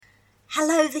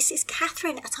Hello, this is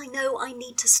Catherine, and I know I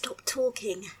need to stop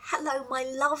talking. Hello, my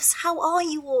loves, how are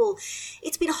you all?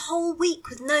 It's been a whole week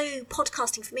with no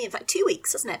podcasting for me. In fact, 2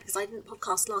 weeks, hasn't it? Because I didn't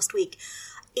podcast last week.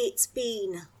 It's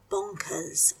been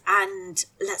bonkers, and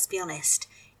let's be honest,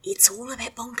 it's all a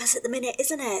bit bonkers at the minute,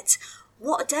 isn't it?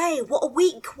 What a day, what a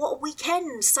week, what a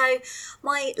weekend. So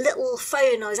my little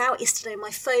phone, I was out yesterday,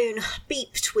 my phone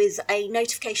beeped with a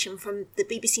notification from the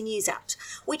BBC News app,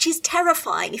 which is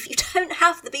terrifying. If you don't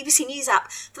have the BBC News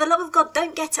app, for the love of God,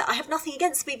 don't get it. I have nothing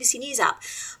against the BBC News app,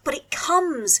 but it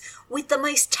comes with the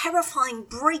most terrifying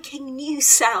breaking news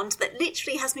sound that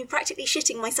literally has me practically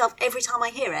shitting myself every time I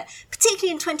hear it,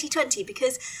 particularly in 2020,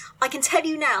 because I can tell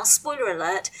you now, spoiler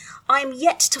alert, I am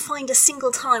yet to find a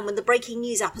single time when the breaking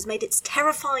news app has made its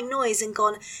terrifying noise and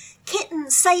gone, "Kitten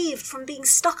saved from being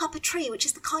stuck up a tree," which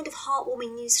is the kind of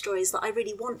heartwarming news stories that I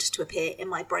really want to appear in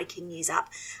my breaking news app,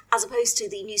 as opposed to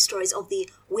the news stories of the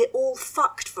 "we're all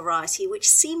fucked" variety, which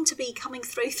seem to be coming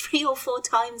through 3 or 4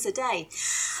 times a day.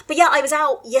 But yeah, I was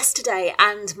out yesterday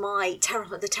and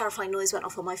the terrifying noise went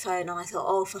off on my phone, and I thought,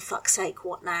 oh, for fuck's sake,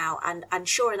 what now? And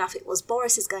sure enough, it was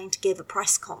Boris is going to give a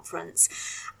press conference.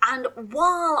 And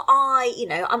while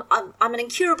I'm an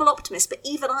incurable optimist, but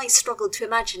even I struggled to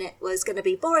imagine it was going to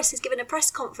be Boris is giving a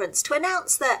press conference to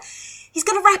announce that he's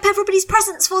going to wrap everybody's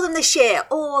presents for them this year,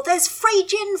 or there's free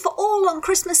gin for all on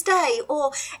Christmas Day,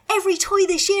 or every toy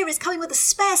this year is coming with a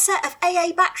spare set of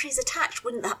AA batteries attached.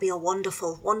 Wouldn't that be a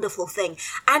wonderful, wonderful thing?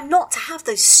 And not to have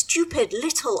those stupid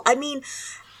little,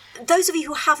 those of you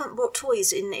who haven't bought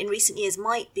toys in recent years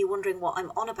might be wondering what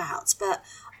I'm on about, but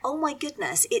oh my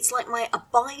goodness, it's like my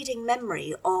abiding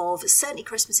memory of certainly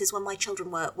Christmases when my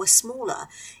children were smaller,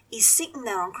 is sitting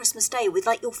there on Christmas Day with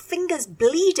like your fingers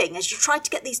bleeding as you tried to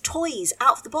get these toys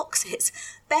out of the boxes.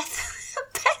 Beth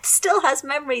still has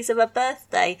memories of a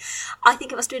birthday. I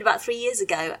think it must have been about 3 years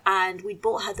ago, and we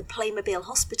bought her the Playmobil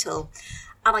Hospital.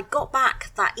 And I got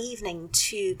back that evening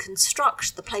to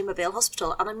construct the Playmobil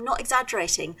Hospital, and I'm not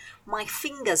exaggerating, my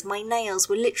fingers, my nails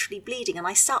were literally bleeding, and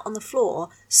I sat on the floor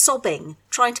sobbing,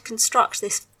 trying to construct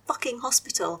this fucking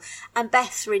hospital. And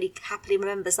Beth really happily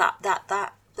remembers that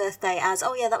birthday as,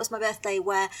 oh yeah, that was my birthday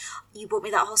where you brought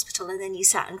me that hospital and then you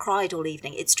sat and cried all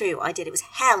evening. It's true, I did. It was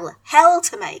hell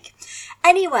to make.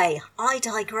 Anyway, I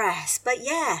digress. But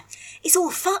yeah, it's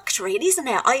all fucked really, isn't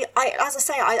it? As I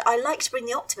say, I like to bring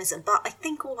the optimism, but I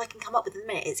think all I can come up with in a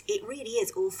minute is it really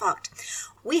is all fucked.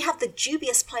 We have the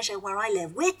dubious pleasure where I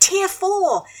live. We're tier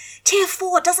 4. Tier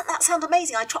 4, doesn't that sound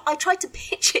amazing? I tried to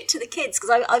pitch it to the kids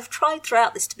because I've tried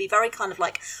throughout this to be very kind of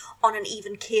like on an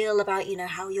even keel about,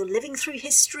 how you're living through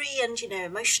history and,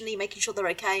 emotionally making sure they're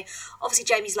okay. Obviously,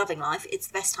 Jamie's loving life. It's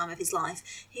the best time of his life.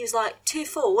 He was like, tier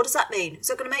 4, what does that mean? Is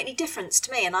that going to make any difference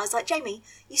to me? And I was like, Jamie,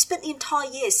 you spent the entire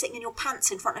year sitting in your pants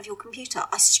in front of your computer.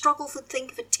 I struggle to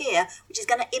think of a tier which is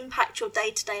going to impact your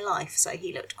day-to-day life. So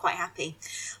he looked quite happy.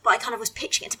 But I kind of was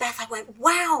pitching it to Beth. I went,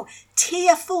 wow,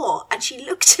 tier 4. And she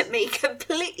looked at me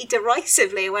completely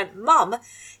derisively and went, Mum,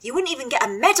 you wouldn't even get a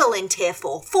medal in tier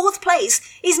 4. 4th place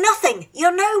is nothing.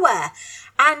 You're nowhere.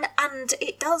 And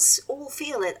it does all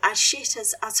feel it as shit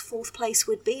as 4th place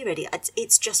would be, really.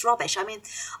 It's just rubbish. I mean,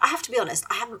 I have to be honest,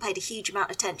 I haven't paid a huge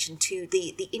amount of attention to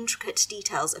the intricate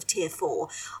details of tier 4.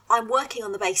 I'm working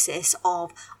on the basis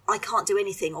of I can't do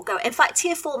anything or go. In fact,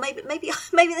 tier 4, maybe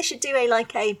they should do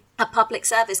a public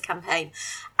service campaign,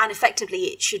 and effectively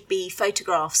it should be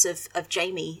photographs of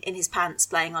Jamie in his pants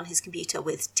playing on his computer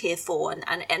with tier 4.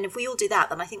 And if we all do that,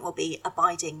 then I think we'll be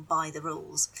abiding by the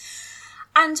rules.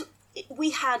 And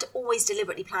we had always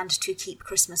deliberately planned to keep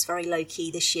Christmas very low-key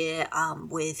this year,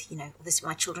 with, obviously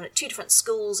my children at 2 different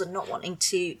schools and not wanting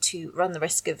to run the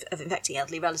risk of infecting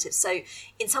elderly relatives. So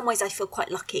in some ways I feel quite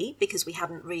lucky because we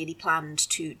hadn't really planned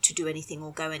to do anything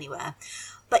or go anywhere.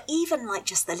 But even like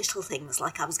just the little things,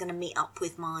 like I was going to meet up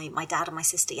with my dad and my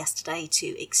sister yesterday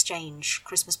to exchange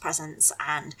Christmas presents,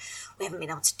 and we haven't been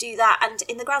able to do that. And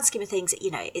in the grand scheme of things,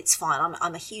 it's fine.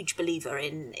 I'm a huge believer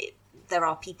in it. There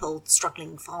are people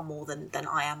struggling far more than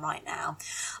I am right now.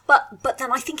 But then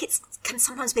I think it can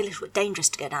sometimes be a little bit dangerous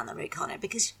to go down that route, can't it?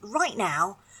 Because right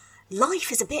now,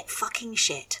 life is a bit fucking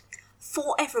shit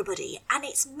for everybody, and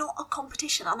it's not a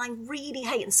competition. And I really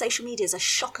hate, and social media is a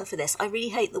shocker for this, I really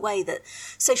hate the way that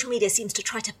social media seems to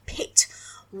try to pit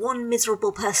one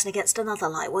miserable person against another.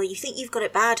 Like, well, you think you've got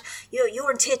it bad, you're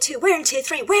in tier 2, we're in tier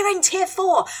 3, we're in tier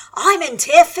 4, I'm in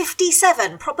tier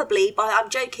 57. Probably, I'm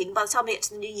joking, by the time we get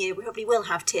to the new year, we probably will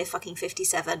have tier fucking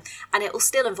 57, and it will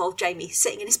still involve Jamie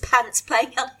sitting in his pants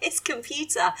playing on his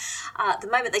computer. The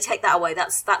moment they take that away,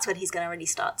 that's when he's going to really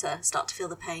start to feel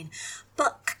the pain.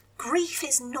 But grief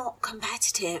is not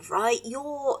competitive, right?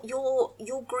 Your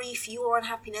grief, your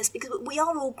unhappiness, because we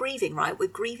are all grieving, right? We're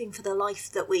grieving for the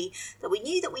life that we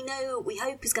knew, that we know, we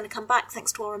hope is going to come back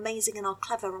thanks to our amazing and our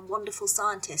clever and wonderful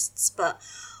scientists. But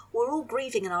we're all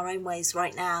grieving in our own ways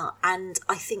right now, and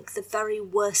I think the very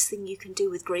worst thing you can do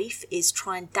with grief is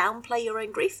try and downplay your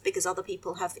own grief because other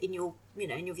people have, in your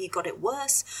view, got it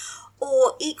worse,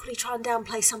 or equally try and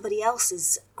downplay somebody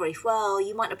else's grief. Well,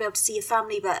 you might not be able to see your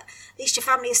family, but at least your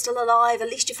family is still alive, at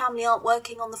least your family aren't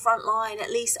working on the front line, at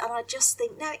least, and I just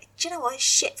think, no, do you know what, it's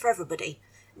shit for everybody.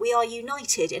 We are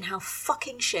united in how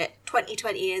fucking shit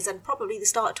 2020 is, and probably the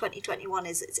start of 2021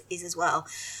 is as well.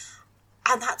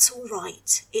 And that's all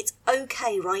right. It's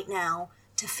okay right now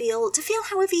to feel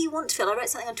however you want to feel. I wrote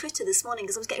something on Twitter this morning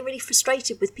because I was getting really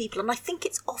frustrated with people, and I think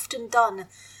it's often done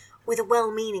with a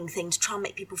well-meaning thing to try and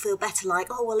make people feel better. Like,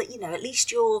 oh well, at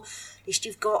least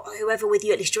you've got whoever with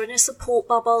you. At least you're in a support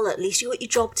bubble. At least you got your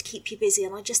job to keep you busy.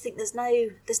 And I just think there's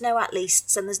no at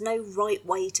leasts, and there's no right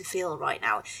way to feel right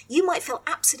now. You might feel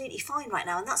absolutely fine right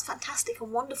now, and that's fantastic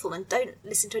and wonderful. And don't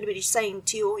listen to anybody saying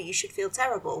to you, oh, you should feel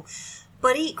terrible.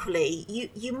 But equally,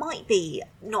 you might be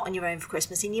not on your own for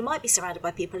Christmas, and you might be surrounded by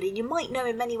people, and you might know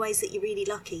in many ways that you're really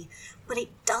lucky, but it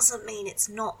doesn't mean it's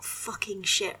not fucking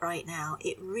shit right now.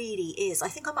 It really is. I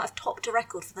think I might have topped a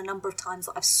record for the number of times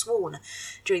that I've sworn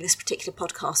during this particular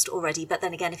podcast already, but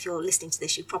then again, if you're listening to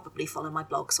this, you probably follow my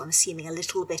blog, so I'm assuming a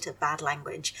little bit of bad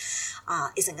language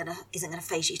isn't gonna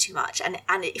faze you too much. And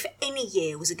if any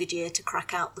year was a good year to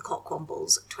crack out the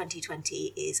cockwombles,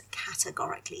 2020 is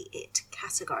categorically it.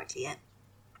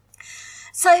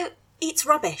 So it's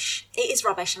rubbish. It is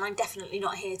rubbish, and I'm definitely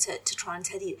not here to try and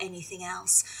tell you anything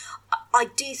else. I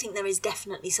do think there is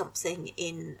definitely something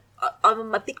in...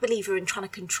 I'm a big believer in trying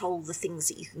to control the things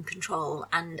that you can control,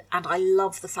 and I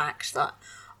love the fact that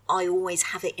I always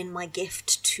have it in my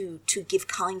gift to give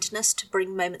kindness, to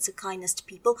bring moments of kindness to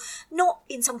people, not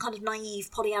in some kind of naive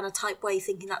Pollyanna type way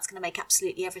thinking that's going to make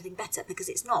absolutely everything better, because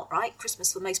it's not, right?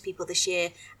 Christmas for most people this year,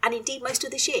 and indeed most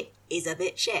of this year, is a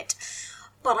bit shit.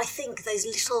 But I think those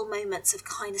little moments of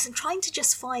kindness and trying to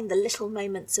just find the little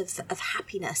moments of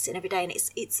happiness in every day, and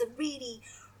it's a really,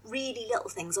 really little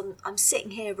things. I'm sitting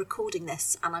here recording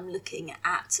this, and I'm looking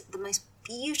at the most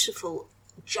beautiful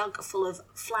jug full of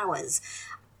flowers.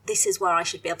 This is where I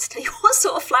should be able to tell you what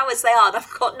sort of flowers they are, and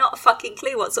I've got not a fucking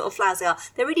clue what sort of flowers they are.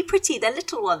 They're really pretty, they're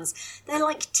little ones. They're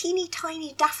like teeny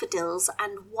tiny daffodils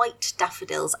and white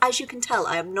daffodils. As you can tell,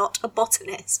 I am not a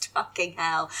botanist. Fucking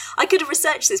hell. I could have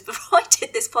researched this before I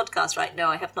did this podcast, right? No,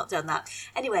 I have not done that.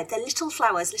 Anyway, they're little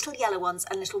flowers, little yellow ones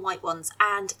and little white ones,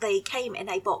 and they came in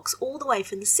a box all the way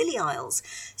from the Scilly Isles,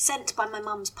 sent by my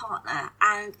mum's partner,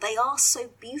 and they are so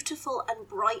beautiful and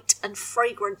bright and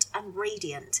fragrant and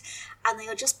radiant, and they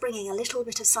are just bringing a little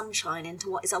bit of sunshine into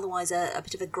what is otherwise a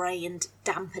bit of a grey and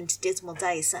damp and dismal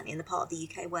day, certainly in the part of the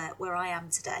UK where I am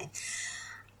today.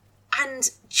 And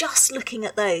just looking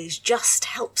at those just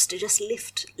helps to just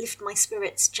lift my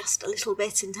spirits just a little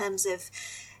bit in terms of,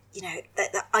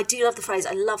 that I do love the phrase.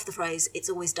 I love the phrase, it's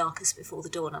always darkest before the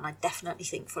dawn. And I definitely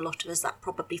think for a lot of us that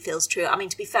probably feels true. I mean,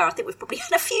 to be fair, I think we've probably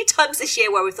had a few times this year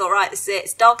where we thought, right, this is it.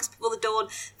 It's darkest before the dawn.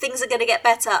 Things are going to get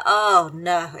better. Oh,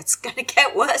 no, it's going to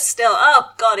get worse still.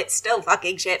 Oh, God, it's still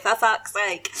fucking shit, for fuck's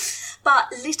sake.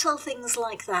 But little things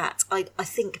like that, I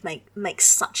think make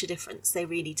such a difference. They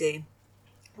really do.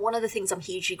 One of the things I'm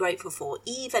hugely grateful for,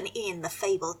 even in the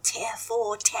fabled Tier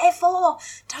 4,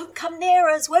 don't come near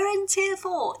us, we're in Tier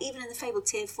 4, even in the fabled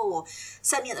Tier 4,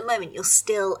 certainly at the moment you're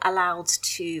still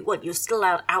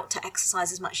allowed out to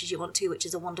exercise as much as you want to, which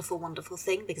is a wonderful, wonderful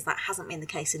thing, because that hasn't been the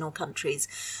case in all countries.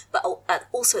 But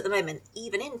also at the moment,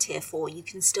 even in Tier 4, you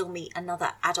can still meet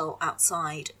another adult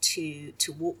outside to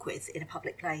walk with in a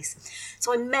public place.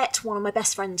 So I met one of my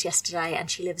best friends yesterday,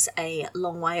 and she lives a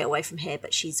long way away from here,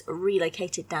 but she's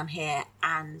relocated down here,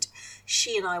 and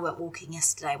she and I went walking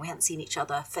yesterday. We hadn't seen each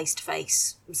other face to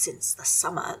face since the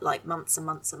summer, like months and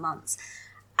months and months,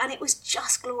 and it was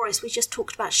just glorious. We just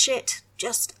talked about shit,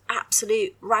 just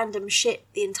absolute random shit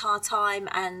the entire time,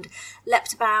 and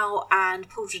leapt about and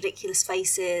pulled ridiculous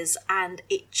faces, and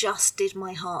it just did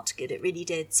my heart good. It really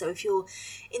did. So if you're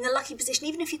in the lucky position,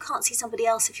 even if you can't see somebody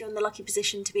else, if you're in the lucky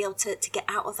position to be able to get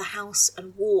out of the house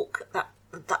and walk,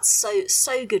 that's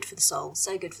so good for the soul,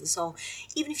 so good for the soul.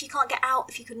 Even if you can't get out,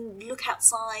 if you can look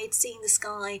outside, seeing the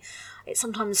sky, it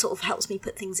sometimes sort of helps me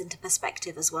put things into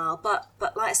perspective as well. But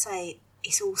like I say,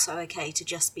 it's also okay to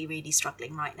just be really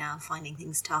struggling right now, finding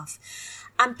things tough.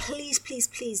 And please, please,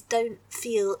 please don't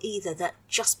feel either that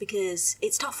just because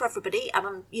it's tough for everybody,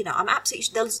 and I'm absolutely,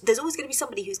 there's always going to be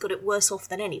somebody who's got it worse off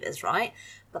than any of us, right?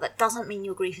 but that doesn't mean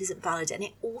your grief isn't valid, and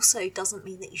it also doesn't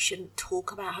mean that you shouldn't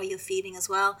talk about how you're feeling as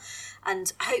well.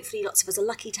 And hopefully lots of us are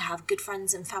lucky to have good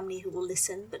friends and family who will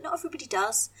listen, but not everybody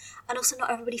does, and also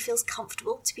not everybody feels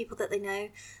comfortable to people that they know.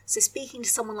 So speaking to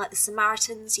someone like the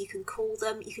Samaritans, you can call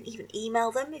them, you can even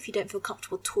email them if you don't feel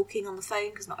comfortable talking on the phone,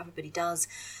 because not everybody does.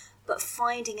 But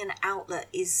finding an outlet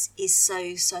is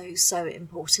so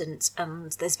important.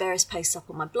 And there's various posts up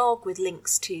on my blog with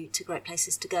links to great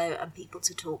places to go and people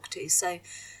to talk to. So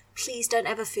please don't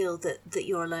ever feel that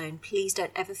you're alone. Please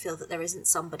don't ever feel that there isn't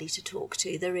somebody to talk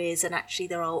to. There is, and actually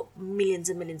there are millions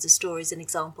and millions of stories and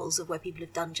examples of where people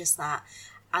have done just that.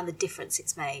 And the difference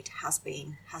it's made has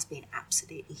been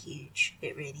absolutely huge.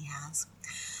 It really has.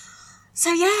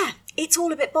 So yeah, it's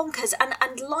all a bit bonkers,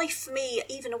 and life for me,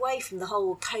 even away from the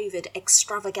whole COVID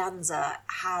extravaganza,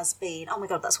 has been, oh my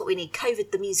God, that's what we need,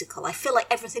 COVID the musical. I feel like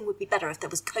everything would be better if there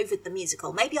was COVID the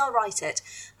musical. Maybe I'll write it.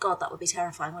 God, that would be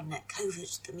terrifying, wouldn't it?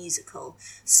 COVID the musical,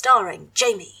 starring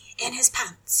Jamie in his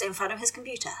pants in front of his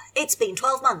computer. It's been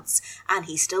 12 months, and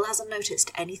he still hasn't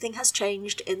noticed anything has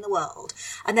changed in the world.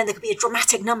 And then there could be a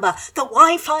dramatic number. The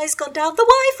Wi-Fi's gone down. The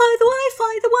Wi-Fi, the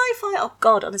Wi-Fi, the Wi-Fi. Oh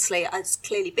God, honestly, it's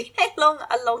clearly been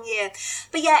a long year.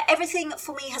 But yeah, everything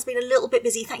for me has been a little bit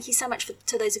busy. Thank you so much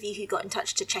to those of you who got in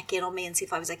touch to check in on me and see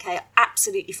if I was okay.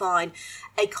 Absolutely fine.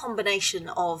 A combination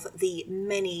of the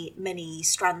many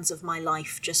strands of my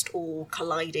life just all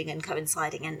colliding and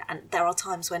coinciding, and there are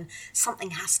times when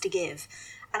something has to give.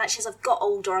 And actually, as I've got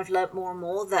older, I've learnt more and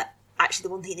more that actually the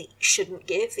one thing that you shouldn't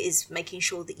give is making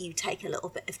sure that you take a little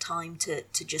bit of time to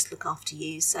just look after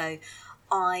you. So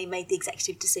I made the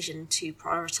executive decision to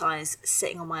prioritise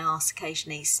sitting on my arse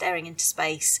occasionally, staring into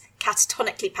space,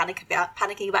 catatonically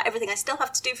panicking about everything I still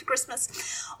have to do for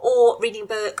Christmas, or reading a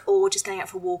book, or just going out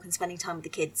for a walk and spending time with the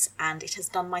kids. And it has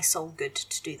done my soul good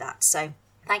to do that. So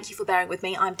thank you for bearing with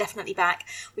me. I'm definitely back.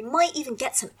 We might even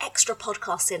get some extra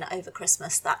podcasts in over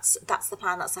Christmas. That's the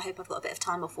plan. That's the hope. I've got a bit of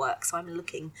time off work, so I'm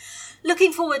looking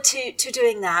forward to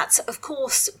doing that. Of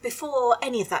course, before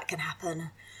any of that can happen,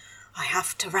 I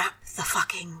have to wrap the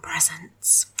fucking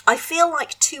presents. I feel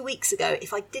like 2 weeks ago,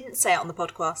 if I didn't say it on the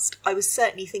podcast, I was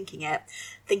certainly thinking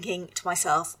to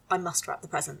myself, I must wrap the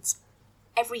presents.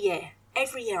 Every year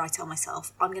I tell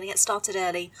myself, I'm going to get started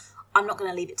early. I'm not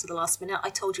going to leave it to the last minute. I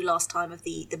told you last time of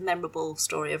the memorable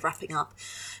story of wrapping up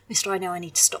Mr. I Know I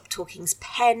Need to Stop Talking's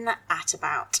pen at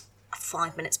about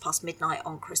 5 minutes past midnight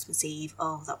on Christmas Eve.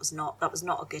 Oh, that was not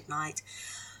a good night.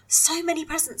 So many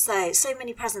presents though, so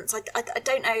many presents. I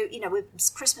don't know, it's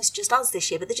Christmas just us this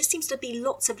year, but there just seems to be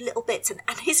lots of little bits. And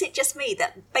is it just me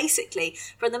that basically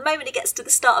from the moment it gets to the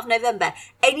start of November,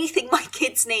 anything my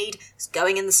kids need is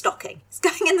going in the stocking. It's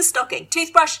going in the stocking.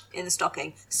 Toothbrush, in the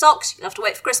stocking. Socks, you'll have to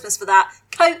wait for Christmas for that.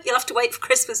 Coat, you'll have to wait for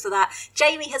Christmas for that.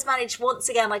 Jamie has managed once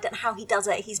again, I don't know how he does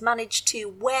it, he's managed to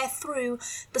wear through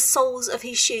the soles of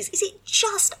his shoes. Is it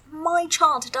just my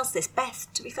child who does this? Beth,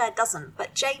 to be fair, doesn't.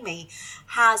 But Jamie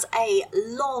has a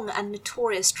long and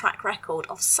notorious track record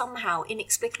of somehow,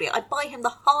 inexplicably, I buy him the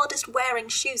hardest wearing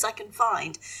shoes I can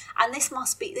find, and this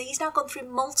must be, he's now gone through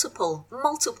multiple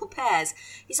pairs.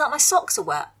 He's like, my socks are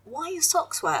wet. Why are your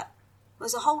socks wet?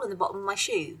 There's a hole in the bottom of my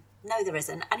shoe. No, there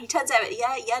isn't. And he turns out,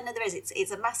 no, there is.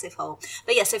 It's a massive hole.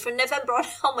 But yeah, so from November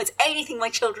onwards, anything my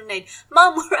children need.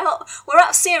 Mum, we're out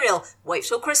of cereal. Wait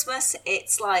till Christmas.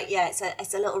 It's like,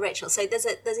 it's a little ritual. So there's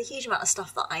a huge amount of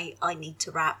stuff that I need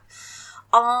to wrap.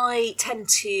 I tend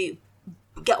to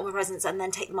get all my presents and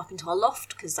then take them up into our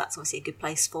loft, because that's obviously a good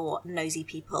place for nosy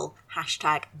people,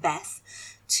 #Beth,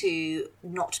 to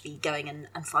not be going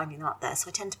and finding them up there. So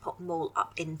I tend to pop them all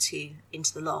up into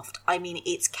the loft. I mean,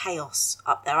 it's chaos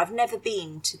up there. I've never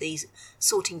been to the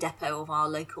sorting depot of our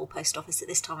local post office at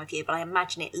this time of year, but I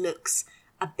imagine it looks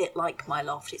a bit like my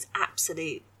loft. It's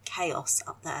absolute chaos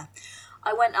up there.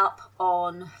 I went up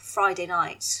on Friday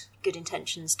night, good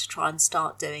intentions to try and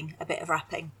start doing a bit of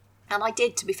wrapping. And I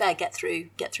did, to be fair, get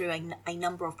through a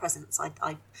number of presents. I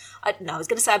was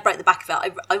going to say I broke the back of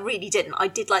it. I really didn't. I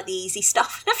did like the easy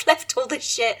stuff, and I've left all this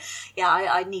shit. Yeah,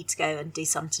 I need to go and do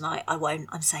some tonight. I won't.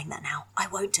 I'm saying that now. I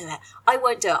won't do it.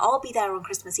 I'll be there on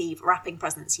Christmas Eve wrapping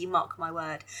presents. You mark my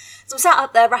word. So I'm sat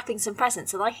up there wrapping some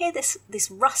presents, and I hear this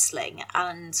rustling,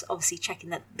 and obviously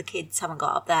checking that the kids haven't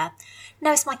got up there.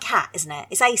 No, it's my cat, isn't it?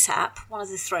 It's ASAP, one of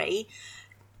the three.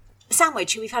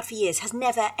 Sandwich, who we've had for years, has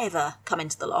never, ever come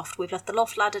into the loft. We've left the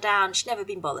loft ladder down. She's never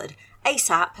been bothered.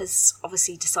 ASAP has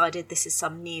obviously decided this is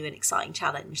some new and exciting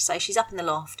challenge. So she's up in the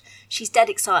loft. She's dead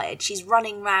excited. She's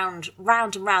running round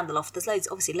and round the loft. There's loads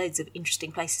of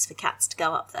interesting places for cats to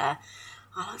go up there.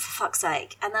 Oh, for fuck's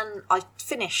sake. And then I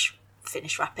finish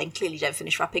wrapping. Clearly don't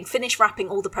finish wrapping. Finish wrapping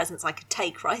all the presents I could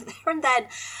take right there and then.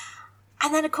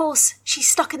 And then, of course, she's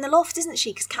stuck in the loft, isn't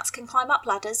she? Because cats can climb up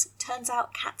ladders. Turns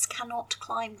out cats cannot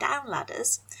climb down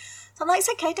ladders. So I'm like, it's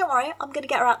okay, don't worry. I'm going to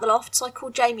get her out the loft. So I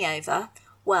called Jamie over.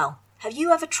 Well, have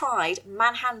you ever tried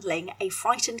manhandling a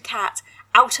frightened cat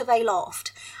out of a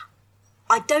loft?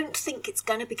 I don't think it's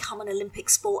going to become an Olympic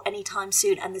sport anytime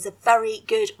soon, and there's a very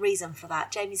good reason for that.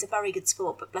 Jamie's a very good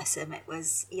sport, but bless him,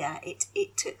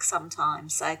 it took some time.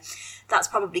 So that's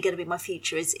probably going to be my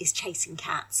future is chasing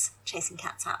cats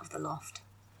out of the loft.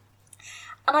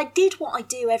 And I did what I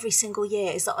do every single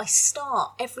year, is that I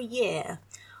start every year.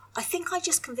 I think I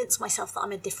just convince myself that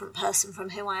I'm a different person from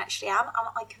who I actually am.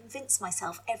 I convince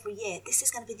myself every year, this is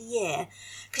going to be the year.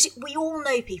 Because we all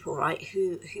know people, right,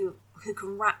 who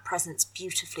can wrap presents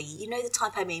beautifully. You know the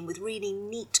type I mean, with really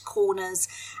neat corners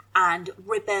and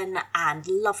ribbon and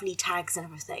lovely tags and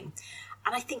everything.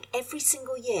 And I think every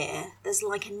single year, there's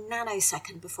like a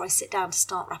nanosecond before I sit down to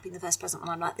start wrapping the first present when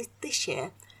I'm like, this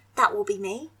year, that will be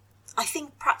me. I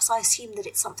think perhaps I assume that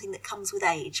it's something that comes with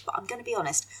age, but I'm going to be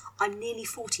honest, I'm nearly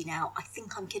 40 now. I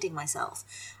think I'm kidding myself.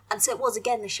 And so it was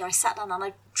again this year. I sat down and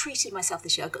I treated myself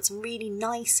this year. I got some really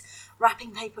nice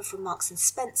wrapping paper from Marks and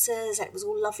Spencer's, and it was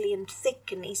all lovely and thick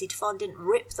and easy to find. Didn't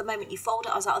rip the moment you fold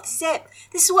it. I was like, oh, this is it.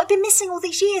 This is what I've been missing all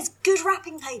these years. Good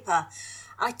wrapping paper.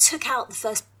 I took out the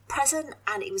first present,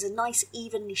 and it was a nice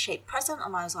evenly shaped present,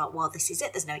 and I was like, well, this is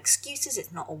it. There's no excuses.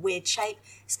 It's not a weird shape.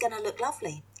 It's going to look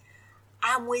lovely.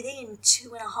 And within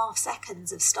 2.5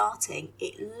 seconds of starting,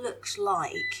 it looked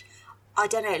like, I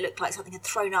don't know, it looked like something had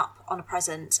thrown up on a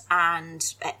present and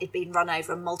it'd been run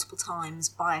over multiple times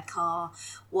by a car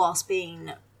whilst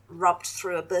being rubbed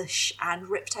through a bush and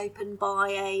ripped open by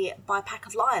a pack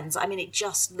of lions. I mean, it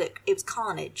was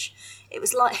carnage. It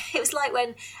was like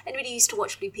when anybody used to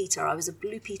watch Blue Peter. I was a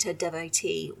Blue Peter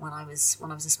devotee when I was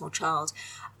a small child.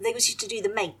 They used to do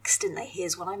the makes, didn't they?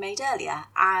 Here's one I made earlier.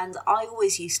 And I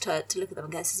always used to look at them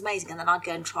and go, this is amazing. And then I'd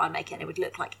go and try and make it and it would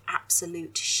look like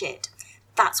absolute shit.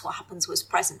 That's what happens with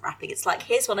present wrapping. It's like,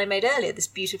 here's one I made earlier, this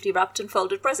beautifully wrapped and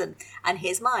folded present. And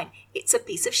here's mine. It's a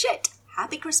piece of shit.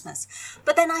 Happy Christmas.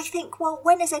 But then I think, well,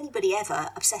 when has anybody ever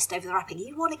obsessed over the wrapping?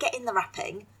 You want to get in the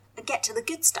wrapping and get to the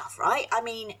good stuff, right? I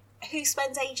mean, who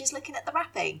spends ages looking at the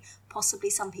wrapping? Possibly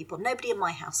some people. Nobody in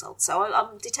my household. So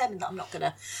I'm determined that I'm not going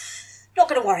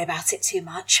to worry about it too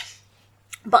much.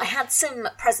 But I had some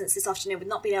presents this afternoon with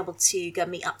not being able to go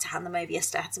meet up to hand them over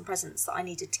yesterday. I had some presents that I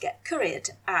needed to get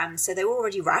couriered. So they were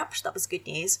already wrapped. That was good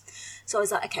news. So I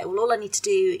was like, okay, well, all I need to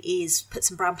do is put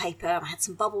some brown paper. I had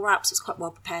some bubble wraps. It was quite well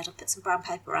prepared. I'll put some brown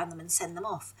paper around them and send them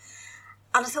off.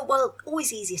 And I thought, well,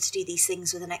 always easier to do these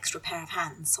things with an extra pair of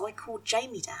hands. So I called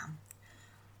Jamie down.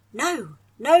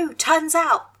 No, turns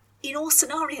out, in all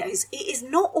scenarios, it is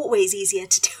not always easier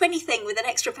to do anything with an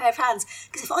extra pair of hands.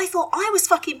 Because if I thought I was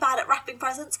fucking bad at wrapping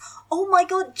presents, oh my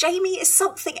God, Jamie is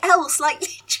something else. Like,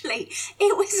 literally,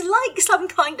 it was like some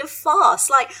kind of farce.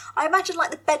 Like, I imagine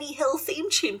like the Benny Hill theme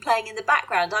tune playing in the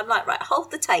background. I'm like, right, hold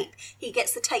the tape. He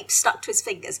gets the tape stuck to his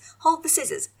fingers. Hold the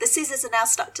scissors. The scissors are now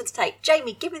stuck to the tape.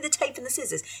 Jamie, give me the tape and the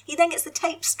scissors. He then gets the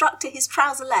tape stuck to his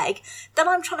trouser leg. Then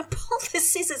I'm trying to pull the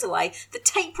scissors away. The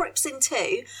tape rips in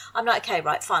two. I'm like, okay,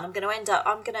 right, fine. I'm going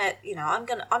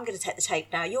to take the tape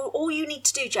now. All you need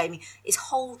to do, Jamie, is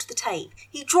hold the tape.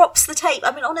 He drops the tape.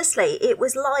 I mean, honestly, it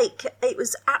was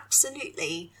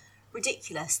absolutely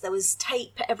ridiculous. There was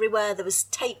tape everywhere. There was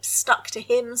tape stuck to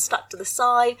him, stuck to the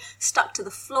side, stuck to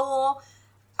the floor.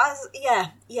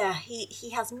 He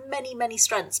has many, many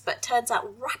strengths, but turns out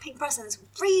wrapping presents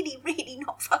really, really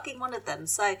not fucking one of them.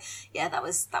 So yeah, that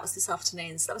was this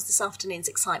afternoon's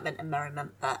excitement and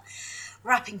merriment. But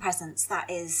wrapping presents,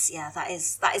 that is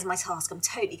my task. I'm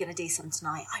totally going to do some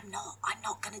tonight. I'm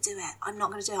not going to do it.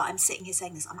 I'm sitting here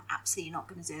saying this. I'm absolutely not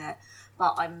going to do it.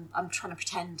 But I'm trying to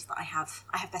pretend that I have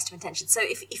best of intentions. So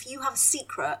if you have a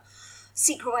secret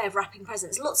way of wrapping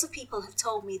presents, lots of people have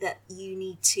told me that the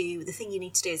thing you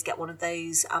need to do is get one of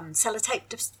those sellotape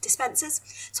dispensers.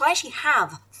 So I actually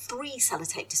have 3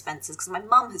 sellotape dispensers because my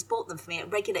mum has bought them for me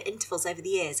at regular intervals over the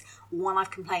years when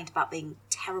I've complained about being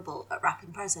terrible at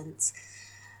wrapping presents.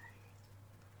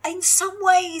 In some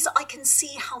ways I can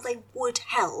see how they would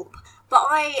help, but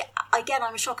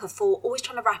I'm a shocker for always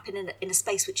trying to wrap in a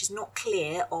space which is not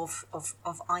clear of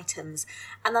items,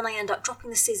 and then I end up dropping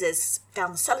the scissors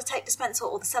down the sellotape dispenser,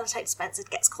 or the sellotape dispenser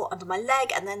gets caught under my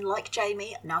leg, and then like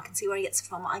Jamie, now I can see where he gets it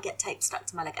from, I get tape stuck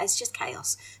to my leg. It's just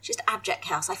chaos, just abject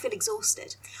chaos. I feel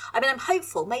exhausted. I mean, I'm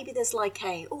hopeful. Maybe there's like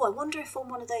I wonder if on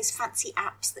one of those fancy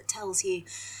apps that tells you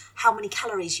how many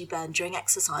calories you burn during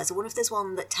exercise, or what if there's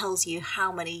one that tells you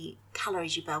how many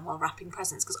calories you burn while wrapping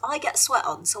presents, because I get sweat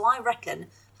on, so I reckon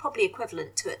probably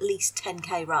equivalent to at least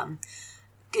 10k run.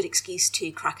 good excuse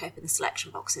to crack open the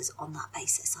selection boxes on that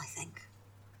basis, I think.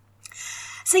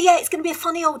 So yeah, it's going to be a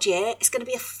funny old year. It's going to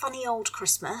be a funny old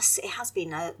Christmas. It has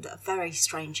been a very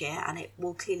strange year, and it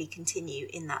will clearly continue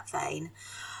in that vein.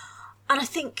 And I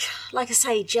think, like I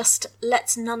say, just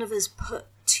let's none of us put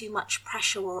too much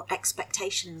pressure or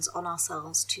expectations on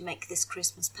ourselves to make this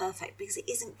Christmas perfect, because it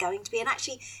isn't going to be. And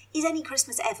actually, is any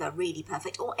Christmas ever really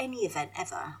perfect, or any event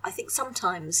ever? I think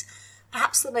sometimes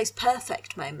perhaps the most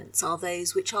perfect moments are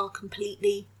those which are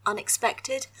completely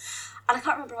unexpected. And I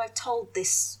can't remember if I've told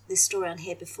this story on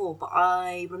here before, but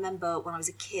I remember when I was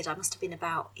a kid, I must have been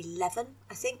about 11,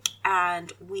 I think,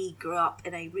 and we grew up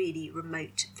in a really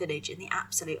remote village in the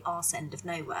absolute arse end of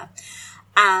nowhere.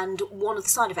 And one of the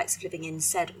side effects of living in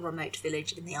said remote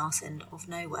village in the arse end of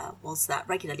nowhere was that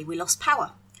regularly we lost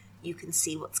power. You can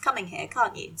see what's coming here,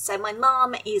 can't you? So my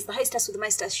mum is the hostess with the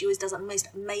mostess. She always does a most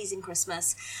amazing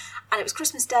Christmas. And it was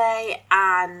Christmas Day,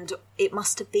 and it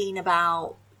must have been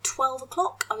about 12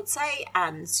 o'clock, I would say,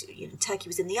 and turkey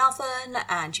was in the oven,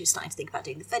 and she was starting to think about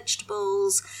doing the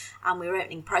vegetables, and we were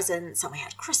opening presents, and we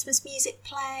had Christmas music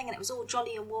playing, and it was all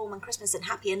jolly and warm and Christmas and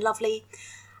happy and lovely,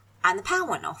 and the power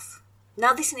went off.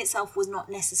 Now, this in itself was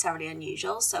not necessarily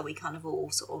unusual, so we kind of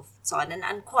all sort of sighed,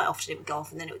 and quite often it would go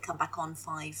off and then it would come back on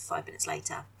five minutes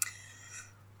later.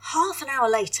 Half an hour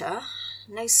later,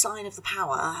 no sign of the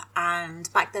power,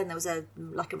 and back then there was a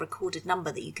recorded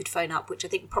number that you could phone up, which I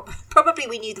think probably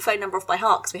we knew the phone number off by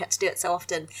heart because we had to do it so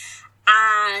often.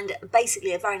 And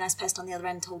basically a very nice person on the other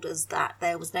end told us that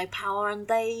there was no power, and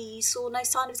they saw no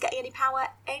sign of us getting any power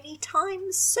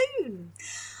anytime soon.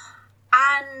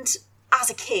 And as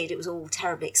a kid, it was all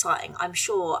terribly exciting. I'm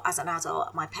sure as an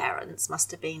adult, my parents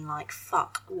must have been like,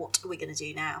 fuck, what are we going to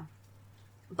do now?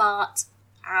 But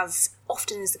as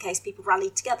often is the case, people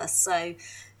rallied together. So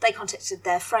they contacted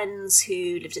their friends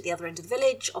who lived at the other end of the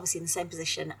village, obviously in the same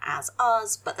position as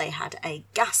us, but they had a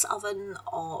gas oven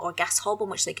or a gas hob on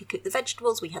which they could cook the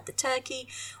vegetables. We had the turkey.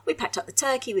 We packed up the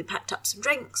turkey. We packed up some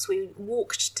drinks. We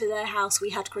walked to their house. We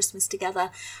had Christmas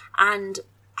together. And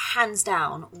hands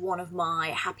down, one of my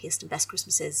happiest and best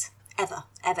Christmases ever.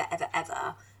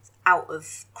 Out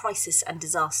of crisis and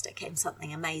disaster came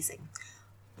something amazing.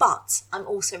 But I'm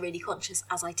also really conscious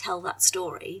as I tell that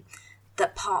story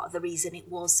that part of the reason it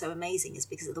was so amazing is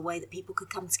because of the way that people could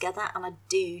come together. And I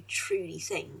do truly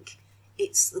think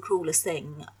it's the cruelest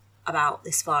thing about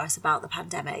this virus, about the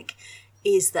pandemic,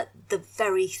 is that the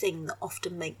very thing that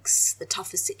often makes the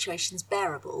toughest situations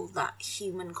bearable, that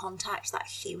human contact, that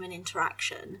human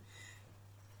interaction,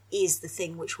 is the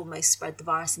thing which will most spread the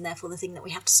virus, and therefore the thing that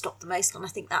we have to stop the most. And I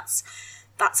think that's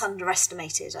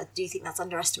underestimated. I do think that's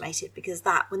underestimated, because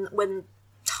that when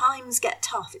times get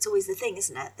tough, it's always the thing,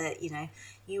 isn't it, that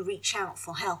you reach out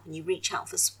for help and you reach out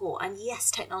for support. And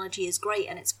yes, technology is great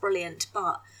and it's brilliant,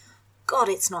 but God,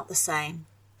 it's not the same.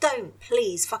 Don't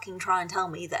please fucking try and tell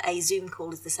me that a Zoom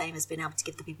call is the same as being able to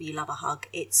give the people you love a hug.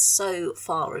 It's so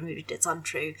far removed, it's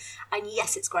untrue. And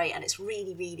yes, it's great, and it's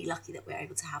really, really lucky that we're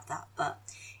able to have that, but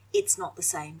it's not the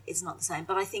same. It's not the same.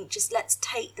 But I think just let's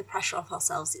take the pressure off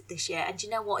ourselves this year. And you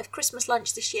know what? If Christmas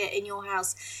lunch this year in your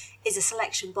house is a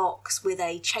selection box with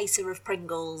a chaser of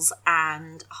Pringles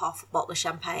and half a bottle of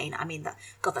champagne, I mean, that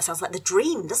sounds like the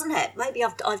dream, doesn't it? Maybe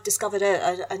I've discovered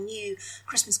a new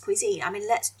Christmas cuisine. I mean,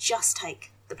 let's just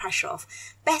take the pressure off.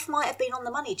 Beth might have been on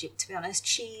the money, to be honest.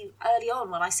 She, early on,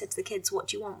 when I said to the kids, what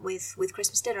do you want with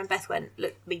Christmas dinner? And Beth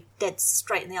looked me dead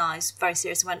straight in the eyes, very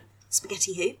serious, and went,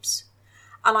 spaghetti hoops.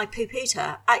 And I poo-pooed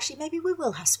her. Actually, maybe we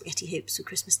will have spaghetti hoops for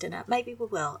Christmas dinner. Maybe we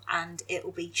will. And it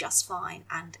will be just fine.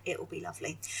 And it will be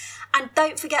lovely. And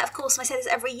don't forget, of course, and I say this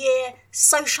every year,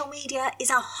 social media is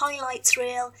our highlights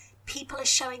reel. People are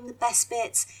showing the best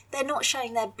bits. They're not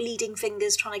showing their bleeding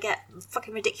fingers trying to get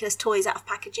fucking ridiculous toys out of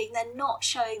packaging. They're not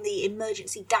showing the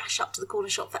emergency dash up to the corner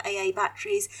shop for AA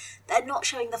batteries. They're not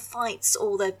showing the fights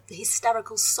or the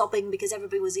hysterical sobbing because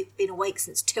everybody was been awake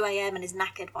since 2 a.m. and is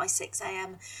knackered by 6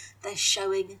 a.m. They're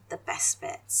showing the best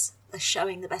bits. They're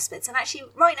showing the best bits. And actually,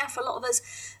 right now, for a lot of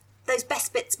us, those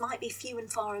best bits might be few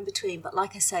and far in between, but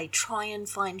like I say, try and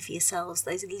find for yourselves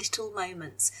those little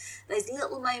moments,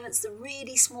 the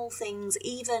really small things.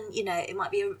 Even, it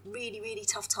might be a really, really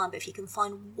tough time, but if you can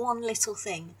find one little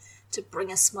thing to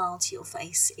bring a smile to your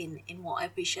face in what I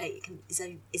appreciate is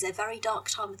a very dark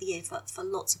time of the year for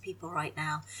lots of people right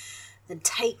now, then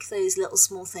take those little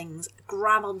small things,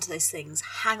 grab onto those things,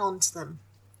 hang on to them.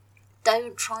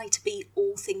 Don't try to be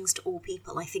all things to all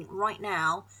people. I think right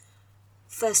now,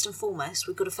 first and foremost,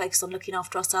 we've got to focus on looking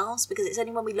after ourselves, because it's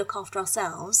only when we look after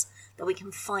ourselves that we can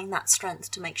find that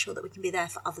strength to make sure that we can be there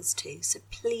for others too. So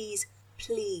please,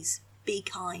 please be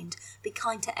kind. Be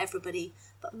kind to everybody,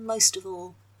 but most of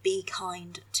all, be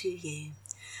kind to you.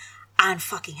 And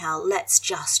fucking hell, let's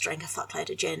just drink a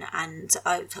fuckload of gin. And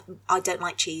I don't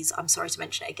like cheese. I'm sorry to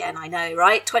mention it again. I know,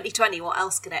 right? 2020, what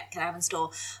else can I have in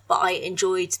store? But I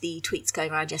enjoyed the tweets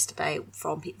going around yesterday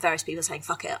from various people saying,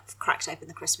 fuck it, I've cracked open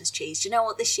the Christmas cheese. Do you know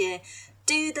what? This year,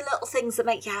 do the little things that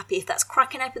make you happy. If that's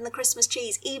cracking open the Christmas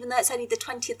cheese, even though it's only the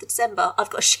 20th of December,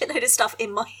 I've got a shitload of stuff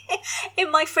in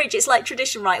my fridge. It's like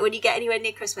tradition, right? When you get anywhere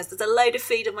near Christmas, there's a load of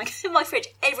food in my fridge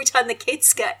every time the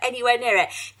kids go anywhere near it.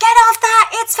 Get off that!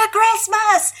 It's for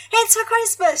Christmas! It's for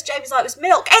Christmas! James like, it was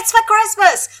milk. It's for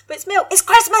Christmas! But it's milk. It's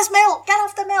Christmas milk! Get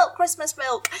off the milk! Christmas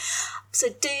milk! So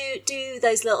do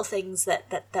those little things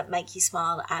that make you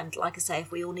smile. And like I say,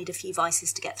 if we all need a few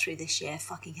vices to get through this year,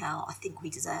 fucking hell, I think we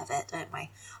deserve it, don't we?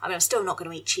 I mean, I'm still not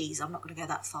going to eat cheese. I'm not going to go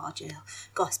that far, Jill.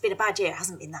 God, it's been a bad year. It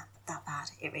hasn't been that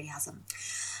bad. It really hasn't.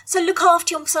 So look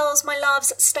after yourselves, my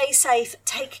loves. Stay safe.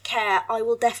 Take care. I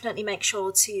will definitely make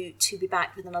sure to be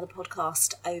back with another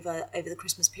podcast over the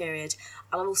Christmas period.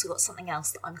 And I've also got something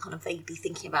else that I'm kind of vaguely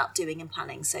thinking about doing and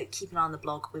planning. So keep an eye on the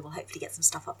blog. We will hopefully get some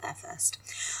stuff up there first.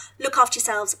 Look after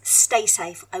yourselves. Stay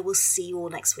safe. I will see you all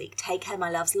next week. Take care,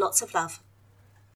 my loves. Lots of love.